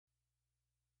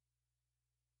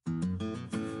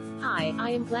Hi, I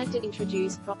am glad to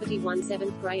introduce Property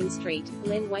 17 Graham Street,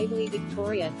 Glen Waverley,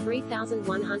 Victoria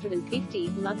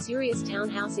 3150, luxurious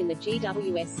townhouse in the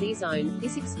GWSC zone.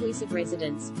 This exclusive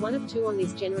residence, one of two on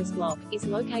this generous block, is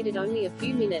located only a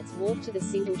few minutes walk to the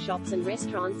single shops and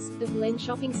restaurants, the Glen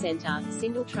Shopping Centre,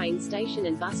 single train station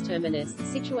and bus terminus,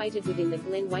 situated within the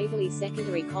Glen Waverley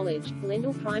Secondary College,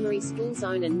 Glendale Primary School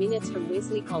zone and minutes from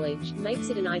Wesley College, makes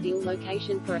it an ideal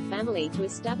location for a family to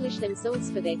establish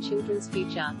themselves for their children's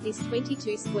future. This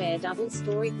 22-square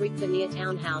double-story brick veneer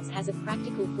townhouse has a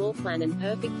practical floor plan and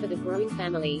perfect for the growing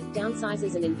family,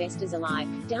 downsizers and investors alike.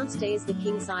 Downstairs, the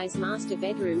king-size master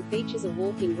bedroom features a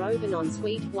walk-in robe and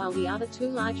ensuite, while the other two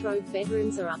large robe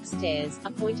bedrooms are upstairs,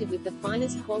 appointed with the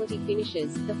finest quality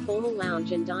finishes. The formal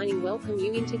lounge and dining welcome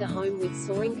you into the home with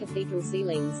soaring cathedral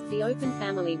ceilings. The open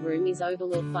family room is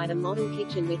overlooked by the modern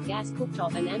kitchen with gas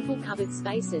cooktop and ample cupboard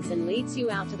spaces and leads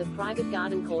you out to the private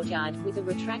garden courtyard, with a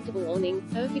retractable awning,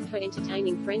 perfect for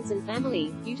entertaining friends and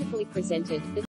family, beautifully presented. The